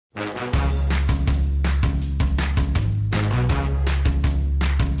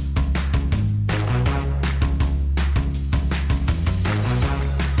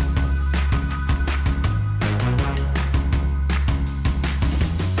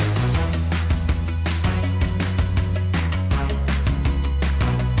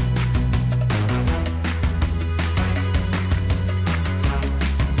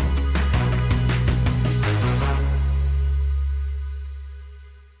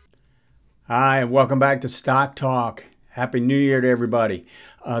Hi, and welcome back to Stock Talk. Happy New Year to everybody.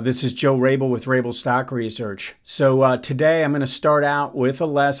 This is Joe Rabil with Rabil Stock Research. So today I'm going to start out with a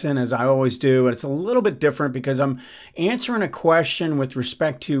lesson, as I always do, and it's a little bit different because I'm answering a question with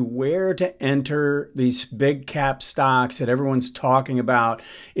respect to where to enter these big cap stocks that everyone's talking about.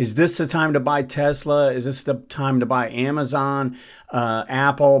 Is this the time to buy Tesla? Is this the time to buy Amazon,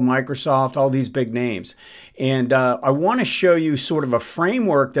 Apple, Microsoft, all these big names? And I want to show you sort of a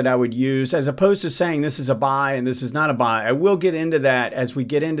framework that I would use as opposed to saying this is a buy and this is not a buy. I will get into that as we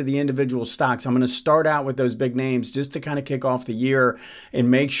get into the individual stocks. I'm going to start out with those big names just to kind of kick off the year and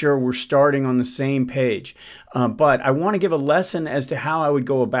make sure we're starting on the same page. But I want to give a lesson as to how I would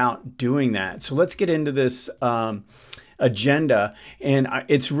go about doing that. So let's get into this agenda, and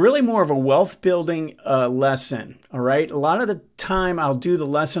it's really more of a wealth building lesson. All right, a lot of the time I'll do the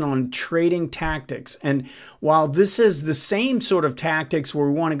lesson on trading tactics, and while this is the same sort of tactics where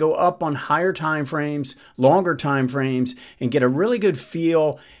we want to go up on higher time frames, longer time frames, and get a really good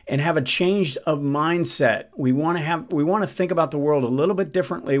feel and have a change of mindset, we want to think about the world a little bit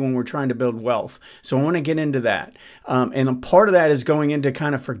differently when we're trying to build wealth. So I want to get into that, and a part of that is going into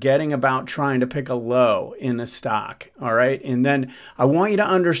kind of forgetting about trying to pick a low in a stock. All right, and then I want you to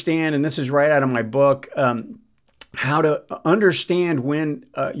understand, and this is right out of my book, how to understand when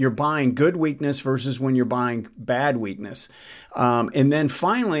you're buying good weakness versus when you're buying bad weakness. And then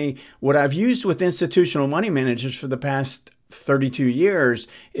finally, what I've used with institutional money managers for the past 32 years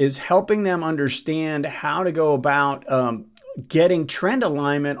is helping them understand how to go about getting trend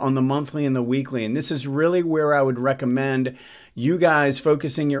alignment on the monthly and the weekly. And this is really where I would recommend you guys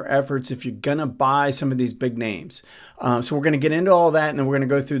focusing your efforts if you're going to buy some of these big names. So we're going to get into all that, and then we're going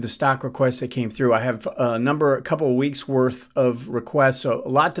to go through the stock requests that came through. I have a couple of weeks worth of requests, so a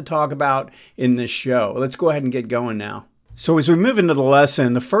lot to talk about in this show. Let's go ahead and get going now. So as we move into the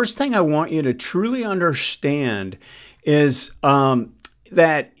lesson, the first thing I want you to truly understand is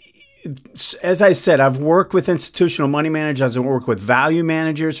that, as I said, I've worked with institutional money managers. I've worked with value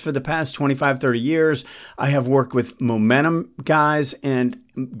managers for the past 25, 30 years. I have worked with momentum guys and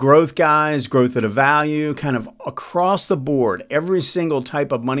growth guys, growth at a value, kind of across the board, every single type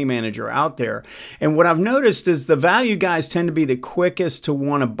of money manager out there. And what I've noticed is the value guys tend to be the quickest to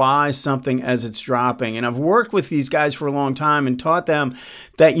want to buy something as it's dropping. And I've worked with these guys for a long time and taught them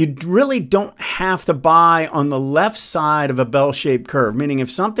that you really don't have to buy on the left side of a bell-shaped curve, meaning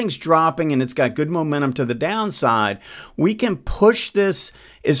if something's dropping and it's got good momentum to the downside, we can push this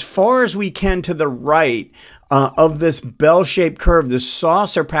as far as we can to the right of this bell-shaped curve, this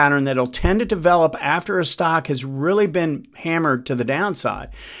saucer pattern that'll tend to develop after a stock has really been hammered to the downside.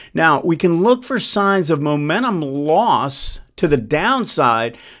 Now, we can look for signs of momentum loss to the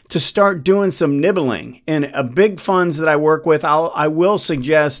downside to start doing some nibbling. And big funds that I work with, I will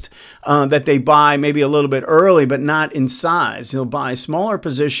suggest that they buy maybe a little bit early, but not in size. They'll buy a smaller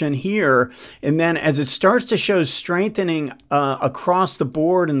position here, and then as it starts to show strengthening across the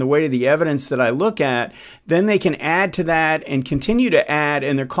board in the weight of the evidence that I look at, then they can add to that and continue to add,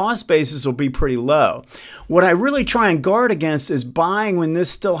 and their cost basis will be pretty low. What I really try and guard against is buying when this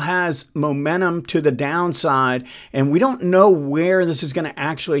still has momentum to the downside, and we don't know where this is going to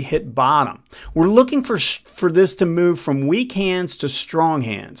actually hit bottom. We're looking for this to move from weak hands to strong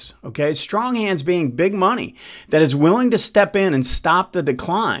hands. Okay, strong hands being big money that is willing to step in and stop the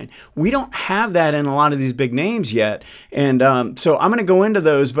decline. We don't have that in a lot of these big names yet, and so I'm going to go into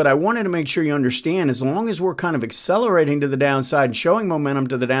those, but I wanted to make sure you understand, as long as we're kind of accelerating to the downside and showing momentum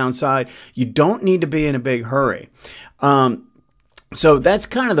to the downside, you don't need to be in a big hurry. So that's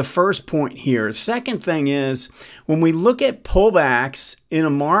kind of the first point here. Second thing is, when we look at pullbacks in a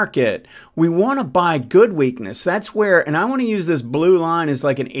market, we want to buy good weakness. That's where, and I want to use this blue line as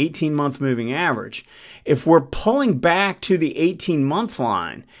like an 18-month moving average. If we're pulling back to the 18-month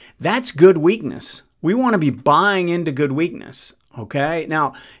line, that's good weakness. We want to be buying into good weakness. Okay,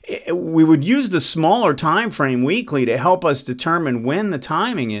 now we would use the smaller time frame weekly to help us determine when the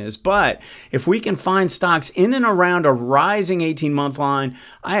timing is, but if we can find stocks in and around a rising 18-month line,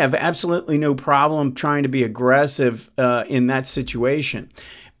 I have absolutely no problem trying to be aggressive in that situation.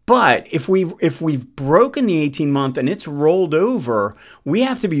 But if we've broken the 18-month and it's rolled over, we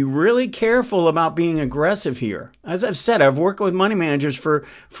have to be really careful about being aggressive here. As I've said, I've worked with money managers for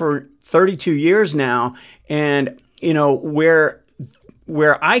 32 years now, and you know, where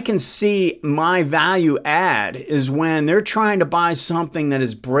where I can see my value add is when they're trying to buy something that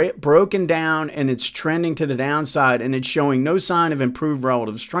is broken down and it's trending to the downside and it's showing no sign of improved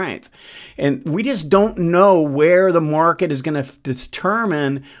relative strength. And we just don't know where the market is going to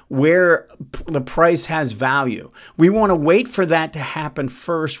determine where the price has value. We want to wait for that to happen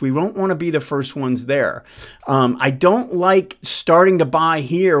first. We don't want to be the first ones there. I don't like starting to buy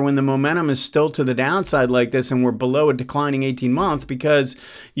here when the momentum is still to the downside like this and we're below a declining 18-month, because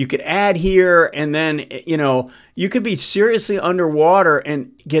you could add here and then, you could be seriously underwater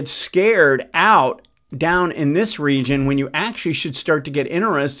and get scared out down in this region when you actually should start to get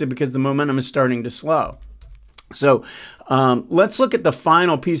interested because the momentum is starting to slow. So let's look at the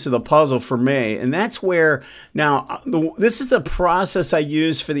final piece of the puzzle for me. And that's where now this is the process I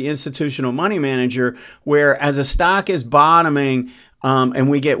use for the institutional money manager, where as a stock is bottoming, and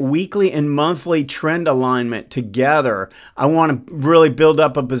we get weekly and monthly trend alignment together, I want to really build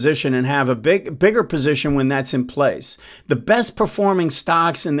up a position and have a bigger position when that's in place. The best performing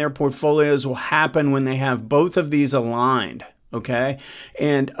stocks in their portfolios will happen when they have both of these aligned. Okay.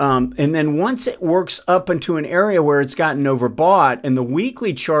 And then once it works up into an area where it's gotten overbought and the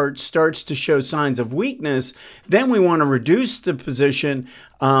weekly chart starts to show signs of weakness, then we want to reduce the position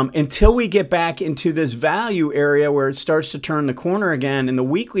until we get back into this value area where it starts to turn the corner again and the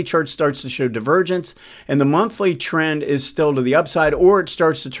weekly chart starts to show divergence and the monthly trend is still to the upside, or it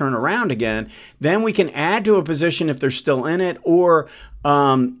starts to turn around again. Then we can add to a position if they're still in it, or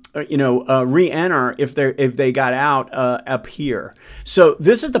re-enter if they got out up here. So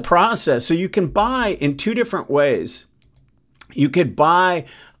this is the process. So you can buy in two different ways. You could buy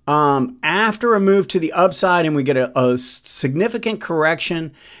after a move to the upside and we get a significant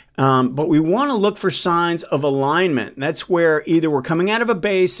correction. But we want to look for signs of alignment. That's where either we're coming out of a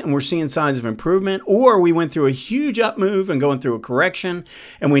base and we're seeing signs of improvement, or we went through a huge up move and going through a correction,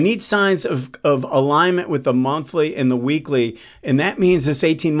 and we need signs of alignment with the monthly and the weekly. And that means this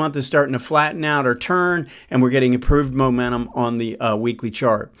 18-month is starting to flatten out or turn, and we're getting improved momentum on the weekly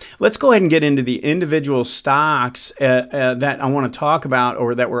chart. Let's go ahead and get into the individual stocks that I want to talk about,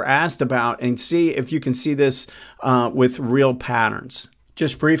 or that we're asked about, and see if you can see this with real patterns.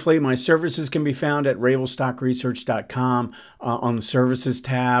 Just briefly, my services can be found at rabilstockresearch.com on the services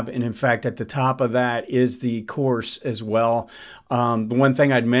tab. And in fact, at the top of that is the course as well. The one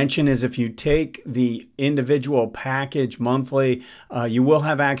thing I'd mention is if you take the individual package monthly, you will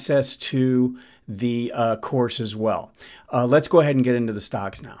have access to the course as well. Let's go ahead and get into the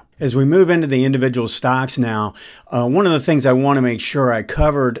stocks now. As we move into the individual stocks now, one of the things I want to make sure I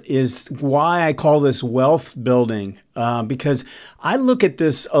covered is why I call this wealth building, because I look at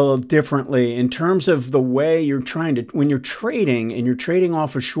this differently in terms of the way you're trying to, when you're trading and you're trading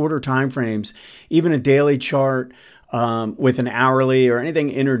off of shorter time frames, even a daily chart, with an hourly or anything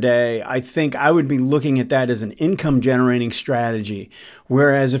intraday, I think I would be looking at that as an income generating strategy.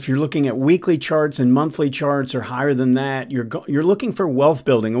 Whereas if you're looking at weekly charts and monthly charts or higher than that, you're looking for wealth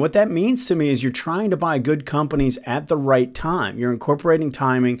building. And what that means to me is you're trying to buy good companies at the right time. You're incorporating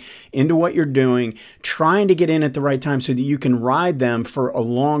timing into what you're doing, trying to get in at the right time so that you can ride them for a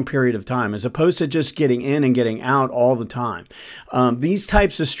long period of time, as opposed to just getting in and getting out all the time. These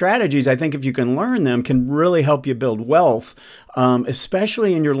types of strategies, I think if you can learn them, can really help you build wealth,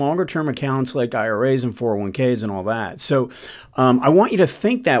 especially in your longer term accounts like IRAs and 401ks and all that. So I want you to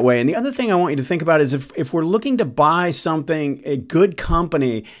think that way. And the other thing I want you to think about is if we're looking to buy something, a good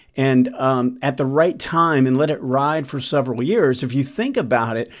company, and at the right time and let it ride for several years, if you think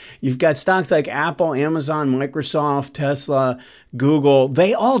about it, you've got stocks like Apple, Amazon, Microsoft, Tesla, Google.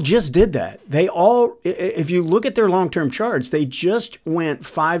 They all just did that. They all, if you look at their long-term charts, they just went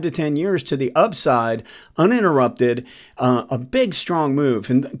 5 to 10 years to the upside, uninterrupted, a big, strong move.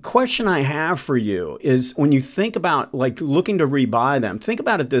 And the question I have for you is, when you think about like looking to rebuy them, think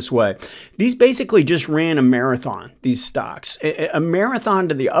about it this way. These basically just ran a marathon, these stocks, a marathon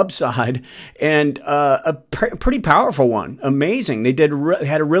to the upside, and a pretty powerful one. Amazing. They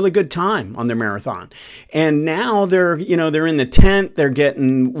had a really good time on their marathon. And now they're in the tent, they're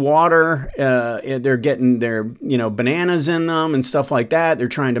getting water, they're getting their, bananas in them and stuff like that. They're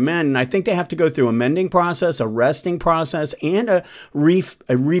trying to mend. And I think they have to go through a mending process, a resting process, and a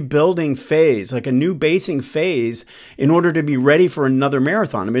rebuilding phase, like a new basing phase, in order to be ready for another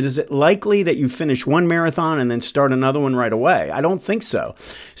marathon. I mean, is it likely that you finish one marathon and then start another one right away? I don't think so.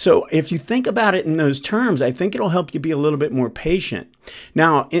 So if you think about it in those terms, I think it'll help you be a little bit more patient.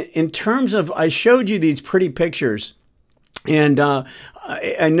 Now, in terms of, I showed you these pretty pictures And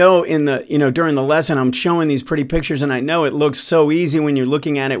I know in the, during the lesson, I'm showing these pretty pictures, and I know it looks so easy when you're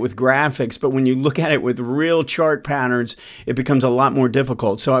looking at it with graphics, but when you look at it with real chart patterns, it becomes a lot more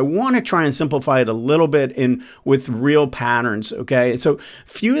difficult. So I want to try and simplify it a little bit with real patterns. Okay. So a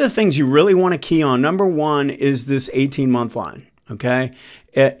few of the things you really want to key on. Number one is this 18-month line. Okay.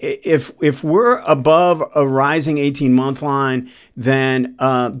 If we're above a rising 18-month line, then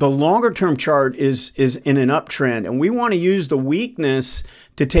the longer term chart is in an uptrend, and we want to use the weakness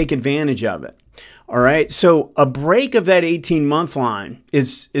to take advantage of it. All right. So a break of that 18-month line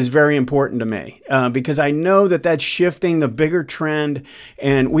is very important to me because I know that that's shifting the bigger trend,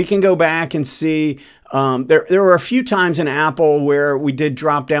 and we can go back and see there were a few times in Apple where we did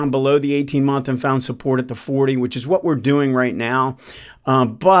drop down below the 18-month and found support at the 40, which is what we're doing right now.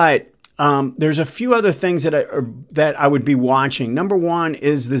 But there's a few other things that I would be watching. Number one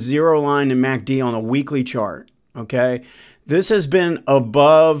is the zero line in MACD on a weekly chart. Okay. This has been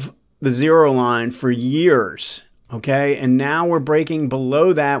above the zero line for years. Okay, and now we're breaking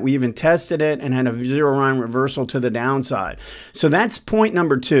below that. We even tested it and had a zero line reversal to the downside. So that's point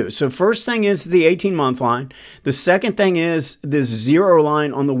number two. So first thing is the 18-month line. The second thing is this zero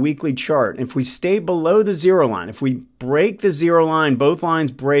line on the weekly chart. If we stay below the zero line, if we break the zero line, both lines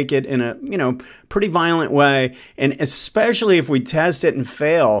break it in a pretty violent way, and especially if we test it and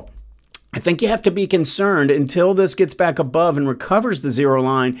fail, I think you have to be concerned until this gets back above and recovers the zero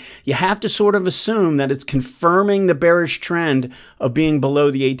line. You have to sort of assume that it's confirming the bearish trend of being below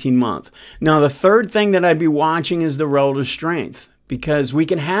the 18-month. Now, the third thing that I'd be watching is the relative strength, because we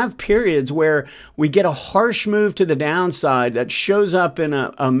can have periods where we get a harsh move to the downside that shows up in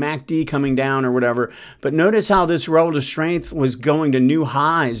a MACD coming down or whatever. But notice how this relative strength was going to new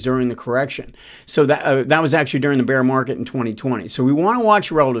highs during the correction. So that was actually during the bear market in 2020. So we want to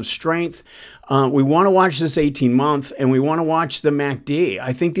watch relative strength. We want to watch this 18-month, and we want to watch the MACD.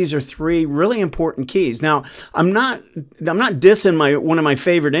 I think these are three really important keys. Now, I'm not dissing one of my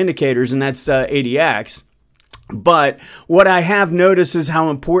favorite indicators, and that's ADX. But what I have noticed is how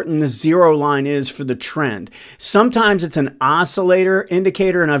important the zero line is for the trend. Sometimes it's an oscillator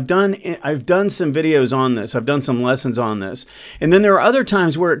indicator, and I've done some videos on this. I've done some lessons on this. And then there are other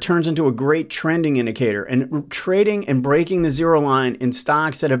times where it turns into a great trending indicator. And trading and breaking the zero line in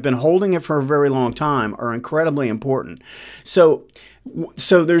stocks that have been holding it for a very long time are incredibly important. So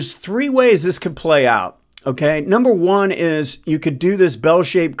there's three ways this could play out. Okay, number one is you could do this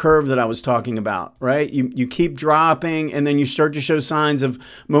bell-shaped curve that I was talking about, right? You keep dropping, and then you start to show signs of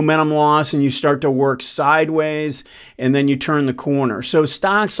momentum loss, and you start to work sideways, and then you turn the corner. So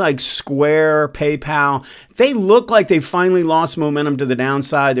stocks like Square, PayPal, they look like they finally lost momentum to the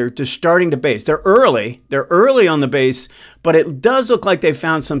downside. They're just starting to base. They're early on the base, but it does look like they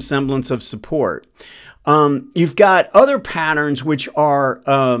found some semblance of support. You've got other patterns which are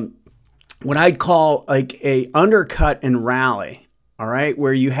what I'd call like a undercut and rally, all right,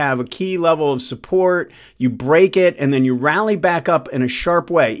 where you have a key level of support, you break it, and then you rally back up in a sharp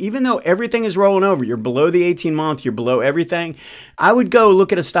way. Even though everything is rolling over, you're below the 18-month, you're below everything, I would go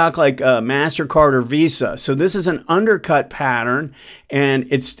look at a stock like MasterCard or Visa. So this is an undercut pattern, and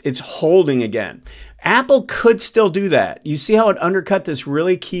it's holding again. Apple could still do that. You see how it undercut this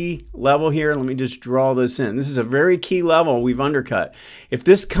really key level here? Let me just draw this in. This is a very key level we've undercut. If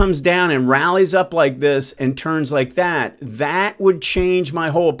this comes down and rallies up like this and turns like that, that would change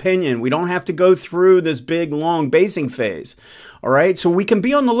my whole opinion. We don't have to go through this big, long basing phase. All right, so we can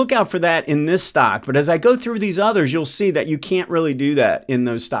be on the lookout for that in this stock. But as I go through these others, you'll see that you can't really do that in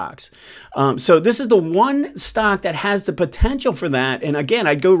those stocks. So this is the one stock that has the potential for that. And again,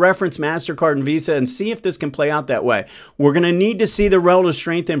 I'd go reference MasterCard and Visa and see if this can play out that way. We're going to need to see the relative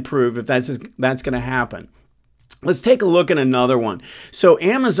strength improve if that's going to happen. Let's take a look at another one. So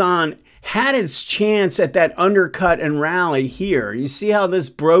Amazon had its chance at that undercut and rally here. You see how this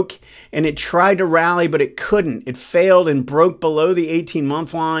broke and it tried to rally, but it couldn't. It failed and broke below the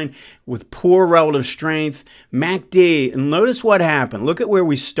 18-month line with poor relative strength. MACD, and notice what happened. Look at where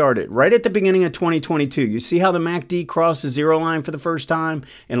we started, right at the beginning of 2022. You see how the MACD crossed the zero line for the first time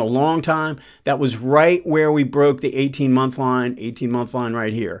in a long time? That was right where we broke the 18-month line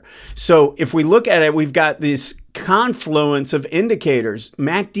right here. So if we look at it, we've got this confluence of indicators.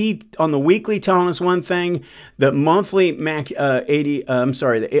 MACD on the weekly telling us one thing, the monthly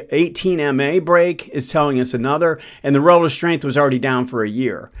the 18 MA break is telling us another, and the relative strength was already down for a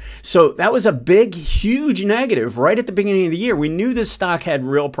year. So that was a big, huge negative right at the beginning of the year. We knew this stock had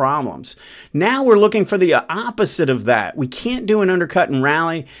real problems. Now we're looking for the opposite of that. We can't do an undercut and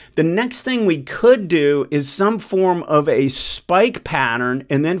rally. The next thing we could do is some form of a spike pattern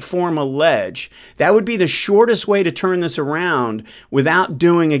and then form a ledge. That would be the shortest quickest way to turn this around without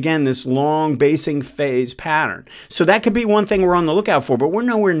doing, again, this long basing phase pattern. So that could be one thing we're on the lookout for, but we're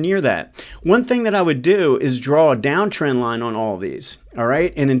nowhere near that. One thing that I would do is draw a downtrend line on all of these. All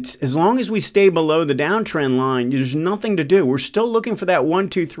right, and as long as we stay below the downtrend line, there's nothing to do. We're still looking for that 1,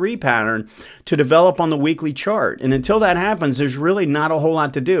 2, 3 pattern to develop on the weekly chart. And until that happens, there's really not a whole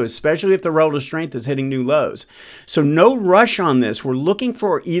lot to do, especially if the relative strength is hitting new lows. So no rush on this. We're looking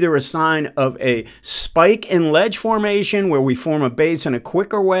for either a sign of a spike in ledge formation where we form a base in a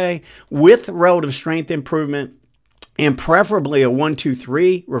quicker way with relative strength improvement, and preferably a 1, 2,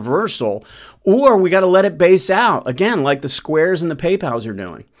 3 reversal, or we got to let it base out, again, like the squares and the PayPals are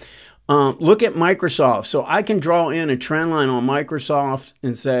doing. Look at Microsoft. So I can draw in a trend line on Microsoft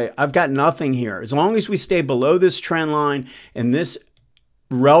and say, I've got nothing here. As long as we stay below this trend line and this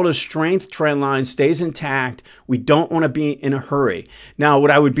relative strength trend line stays intact, we don't want to be in a hurry. Now, what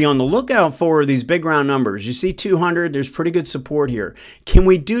I would be on the lookout for are these big round numbers. You see 200, there's pretty good support here. Can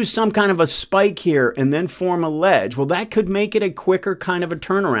we do some kind of a spike here and then form a ledge? Well, that could make it a quicker kind of a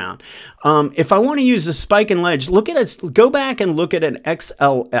turnaround. If I want to use the spike and ledge, look at it, go back and look at an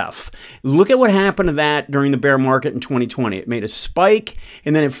XLF. Look at what happened to that during the bear market in 2020. It made a spike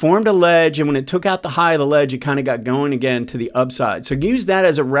and then it formed a ledge, and when it took out the high of the ledge, it kind of got going again to the upside. So use that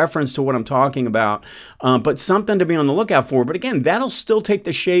as a reference to what I'm talking about, but something to be on the lookout for. But again, that'll still take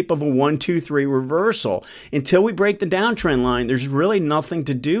the shape of a 1, 2, 3 reversal. Until we break the downtrend line, there's really nothing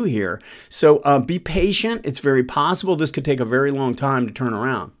to do here. So be patient. It's very possible this could take a very long time to turn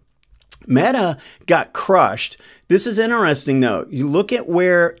around. Meta got crushed. This is interesting though. You look at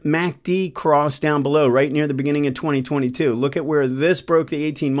where MACD crossed down below right near the beginning of 2022. Look at where this broke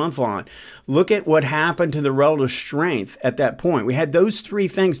the 18-month line. Look at what happened to the relative strength at that point. We had those three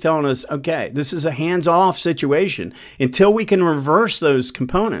things telling us, okay, this is a hands-off situation until we can reverse those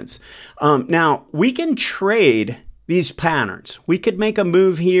components. Now, we can trade these patterns. We could make a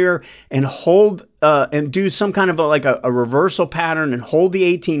move here and hold and do some kind of a reversal pattern and hold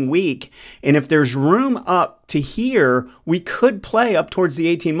the 18-week. And if there's room up to here, we could play up towards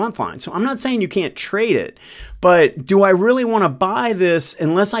the 18-month line. So I'm not saying you can't trade it, but do I really want to buy this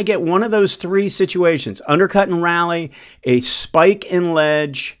unless I get one of those three situations: undercut and rally, a spike in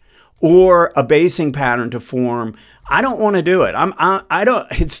ledge, or a basing pattern to form? I don't want to do it.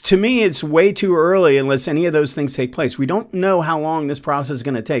 To me, it's way too early unless any of those things take place. We don't know how long this process is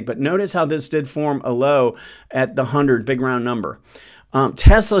going to take, but notice how this did form a low at the 100, big round number.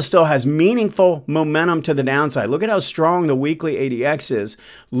 Tesla still has meaningful momentum to the downside. Look at how strong the weekly ADX is.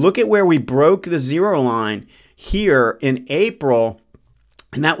 Look at where we broke the zero line here in April.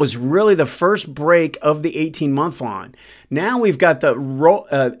 And that was really the first break of the 18-month line. Now we've got the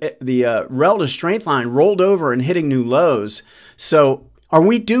relative strength line rolled over and hitting new lows. So are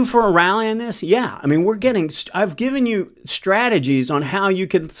we due for a rally on this? Yeah. I mean, I've given you strategies on how you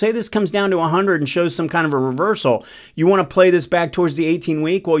could say this comes down to 100 and shows some kind of a reversal. You want to play this back towards the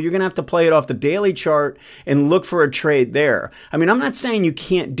 18-week? Well, you're going to have to play it off the daily chart and look for a trade there. I mean, I'm not saying you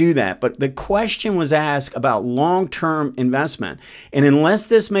can't do that, but the question was asked about long-term investment. And unless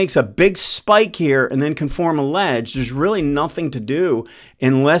this makes a big spike here and then can form a ledge, there's really nothing to do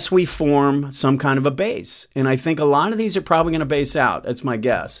unless we form some kind of a base. And I think a lot of these are probably going to base out. That's my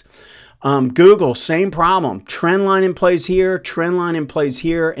guess. Google, same problem. Trend line in place here, trend line in place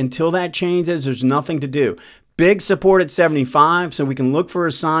here. Until that changes, there's nothing to do. Big support at 75, so we can look for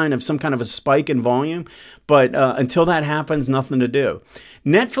a sign of some kind of a spike in volume. But until that happens, nothing to do.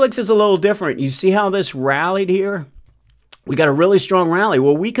 Netflix is a little different. You see how this rallied here? We got a really strong rally.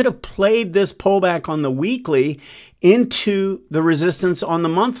 Well, we could have played this pullback on the weekly into the resistance on the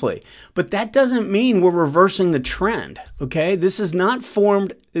monthly. But that doesn't mean we're reversing the trend, okay? This is not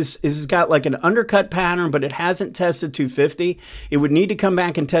formed, this has got like an undercut pattern, but it hasn't tested 250. It would need to come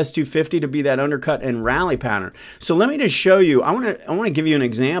back and test 250 to be that undercut and rally pattern. So let me just show you, I want to give you an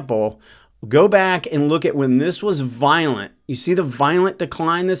example. Go back and look at when this was violent. You see the violent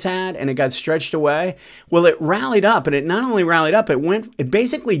decline this had and it got stretched away? Well, it rallied up, and it not only rallied up, it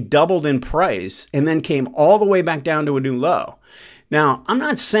basically doubled in price and then came all the way back down to a new low. Now, I'm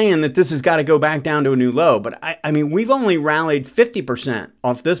not saying that this has got to go back down to a new low, but I mean, we've only rallied 50%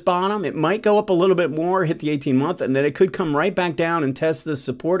 off this bottom. It might go up a little bit more, hit the 18-month, and then it could come right back down and test this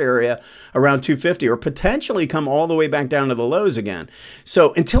support area around 250, or potentially come all the way back down to the lows again.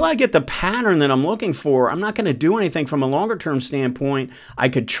 So until I get the pattern that I'm looking for, I'm not going to do anything from a longer-term standpoint. I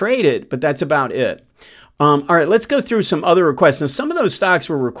could trade it, but that's about it. All right, let's go through some other requests. Now, some of those stocks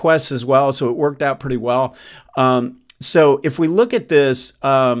were requests as well, so it worked out pretty well. So if we look at this,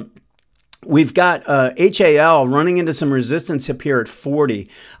 We've got HAL running into some resistance up here at 40.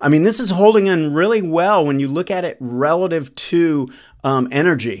 I mean, this is holding in really well when you look at it relative to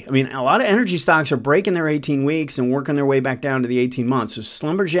energy. I mean, a lot of energy stocks are breaking their 18 weeks and working their way back down to the 18 months. So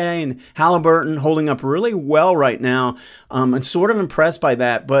Schlumberger and Halliburton holding up really well right now. I'm sort of impressed by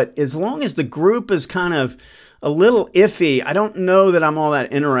that. But as long as the group is kind of a little iffy, I don't know that I'm all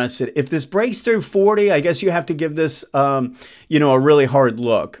that interested. If this breaks through 40, I guess you have to give this, you know, a really hard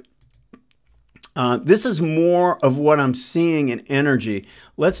look. This is more of what I'm seeing in energy.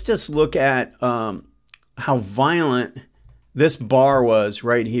 Let's just look at how violent this bar was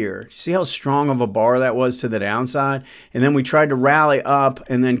right here. See how strong of a bar that was to the downside? And then we tried to rally up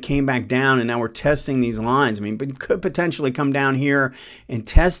and then came back down, and now we're testing these lines. I mean, but could potentially come down here and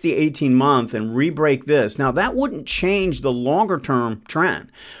test the 18-month and re-break this. Now, that wouldn't change the longer-term trend,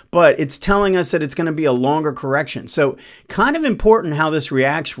 but it's telling us that it's going to be a longer correction. So kind of important how this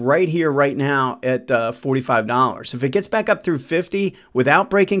reacts right here, right now at $45. If it gets back up through 50 without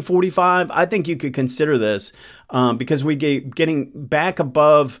breaking 45, I think you could consider this because we getting back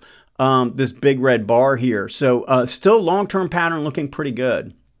above this big red bar here. So still long-term pattern looking pretty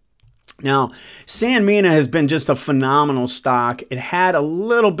good. Now, Sanmina has been just a phenomenal stock. It had a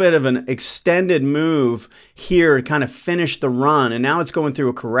little bit of an extended move here to kind of finish the run, and now it's going through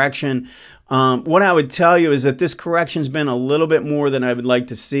a correction. What I would tell you is that this correction's been a little bit more than I would like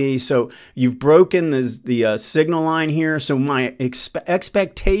to see. So you've broken the signal line here. So my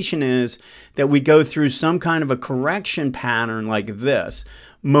expectation is that we go through some kind of a correction pattern like this.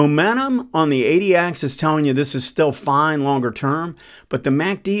 Momentum on the ADX is telling you this is still fine longer term, but the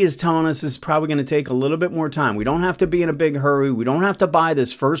MACD is telling us it's probably going to take a little bit more time. We don't have to be in a big hurry. We don't have to buy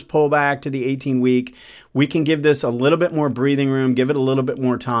this first pullback to the 18-week. We can give this a little bit more breathing room, give it a little bit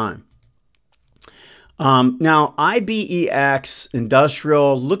more time. Now, IBEX,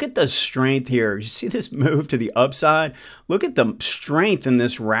 industrial, look at the strength here. You see this move to the upside? Look at the strength in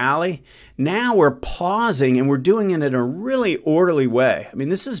this rally. Now we're pausing and we're doing it in a really orderly way. I mean,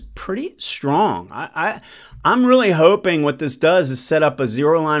 this is pretty strong. I'm really hoping what this does is set up a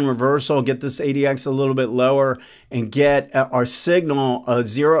zero line reversal, get this ADX a little bit lower, and get our signal a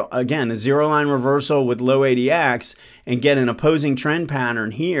zero line reversal with low ADX, and get an opposing trend pattern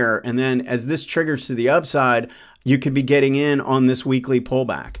here. And then as this triggers to the upside, you could be getting in on this weekly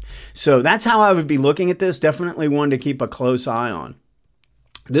pullback. So that's how I would be looking at this. Definitely one to keep a close eye on.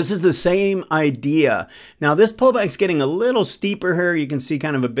 This is the same idea. Now this pullback's getting a little steeper here. You can see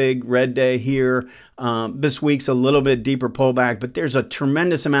kind of a big red day here. This week's a little bit deeper pullback, but there's a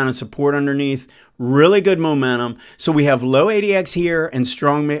tremendous amount of support underneath. Really good momentum. So we have low ADX here and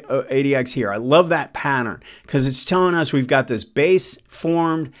strong ADX here. I love that pattern because it's telling us we've got this base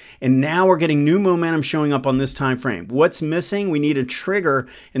formed and now we're getting new momentum showing up on this time frame. What's missing? We need a trigger,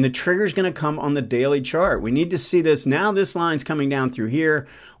 and the trigger is going to come on the daily chart. We need to see this. Now this line's coming down through here.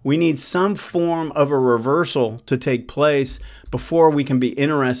 We need some form of a reversal to take place before we can be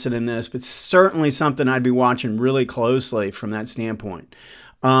interested in this, but certainly something I'd be watching really closely from that standpoint.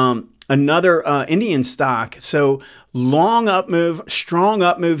 Another Indian stock. So long up move, strong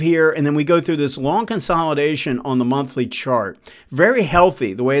up move here, and then we go through this long consolidation on the monthly chart. Very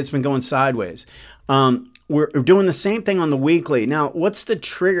healthy the way it's been going sideways. We're doing the same thing on the weekly. Now, what's the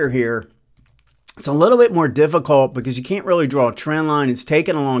trigger here? It's a little bit more difficult because you can't really draw a trend line. It's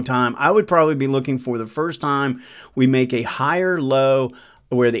taken a long time. I would probably be looking for the first time we make a higher low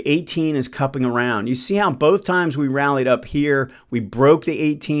where the 18 is cupping around. You see how both times we rallied up here, we broke the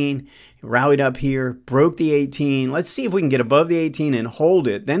 18, rallied up here, broke the 18. Let's see if we can get above the 18 and hold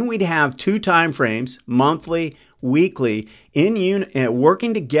it. Then we'd have two time frames, monthly, weekly,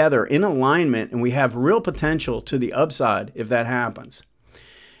 working together in alignment, and we have real potential to the upside if that happens.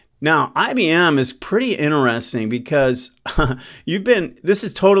 Now, IBM is pretty interesting because this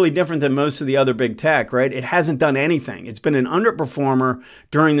is totally different than most of the other big tech, right? It hasn't done anything. It's been an underperformer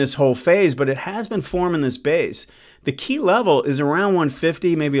during this whole phase, but it has been forming this base. The key level is around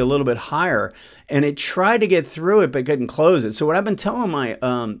 150, maybe a little bit higher, and it tried to get through it but couldn't close it. So what I've been telling my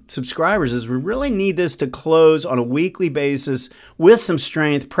subscribers is we really need this to close on a weekly basis with some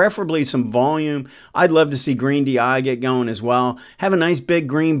strength, preferably some volume. I'd love to see green DI get going as well. Have a nice big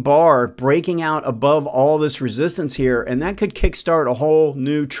green bar breaking out above all this resistance here, and that could kickstart a whole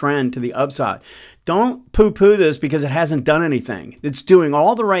new trend to the upside. Don't poo-poo this because it hasn't done anything. It's doing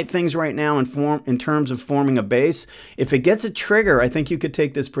all the right things right now in terms of forming a base. If it gets a trigger, I think you could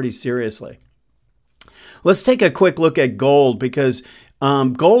take this pretty seriously. Let's take a quick look at gold because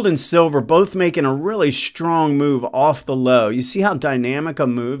Gold and silver both making a really strong move off the low. You see how dynamic a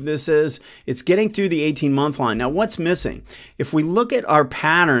move this is? It's getting through the 18-month line. Now, what's missing? If we look at our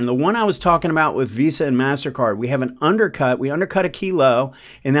pattern, the one I was talking about with Visa and MasterCard, we have an undercut. We undercut a key low,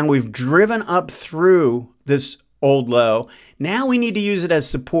 and then we've driven up through this old low. Now we need to use it as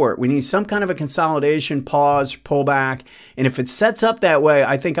support. We need some kind of a consolidation, pause, pullback. And if it sets up that way,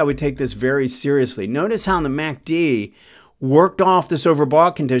 I think I would take this very seriously. Notice how in the MACD worked off this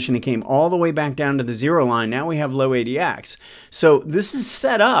overbought condition and came all the way back down to the zero line. Now we have low ADX. So this is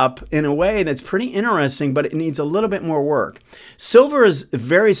set up in a way that's pretty interesting, but it needs a little bit more work. Silver is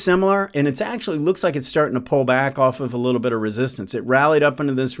very similar, and it actually looks like it's starting to pull back off of a little bit of resistance. It rallied up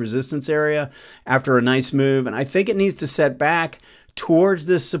into this resistance area after a nice move, and I think it needs to set back towards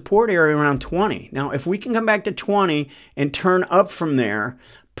this support area around 20. Now, if we can come back to 20 and turn up from there,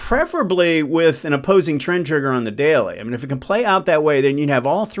 preferably with an opposing trend trigger on the daily. I mean, if it can play out that way, then you'd have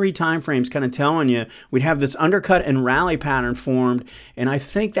all three time frames kind of telling you we'd have this undercut and rally pattern formed, and I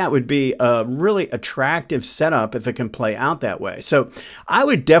think that would be a really attractive setup if it can play out that way. So I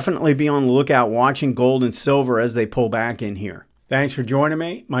would definitely be on the lookout watching gold and silver as they pull back in here. Thanks for joining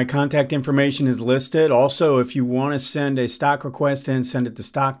me. My contact information is listed. Also, if you want to send a stock request in, send it to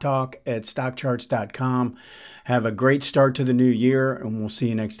stocktalk@stockcharts.com. Have a great start to the new year, and we'll see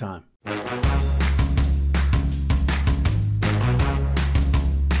you next time.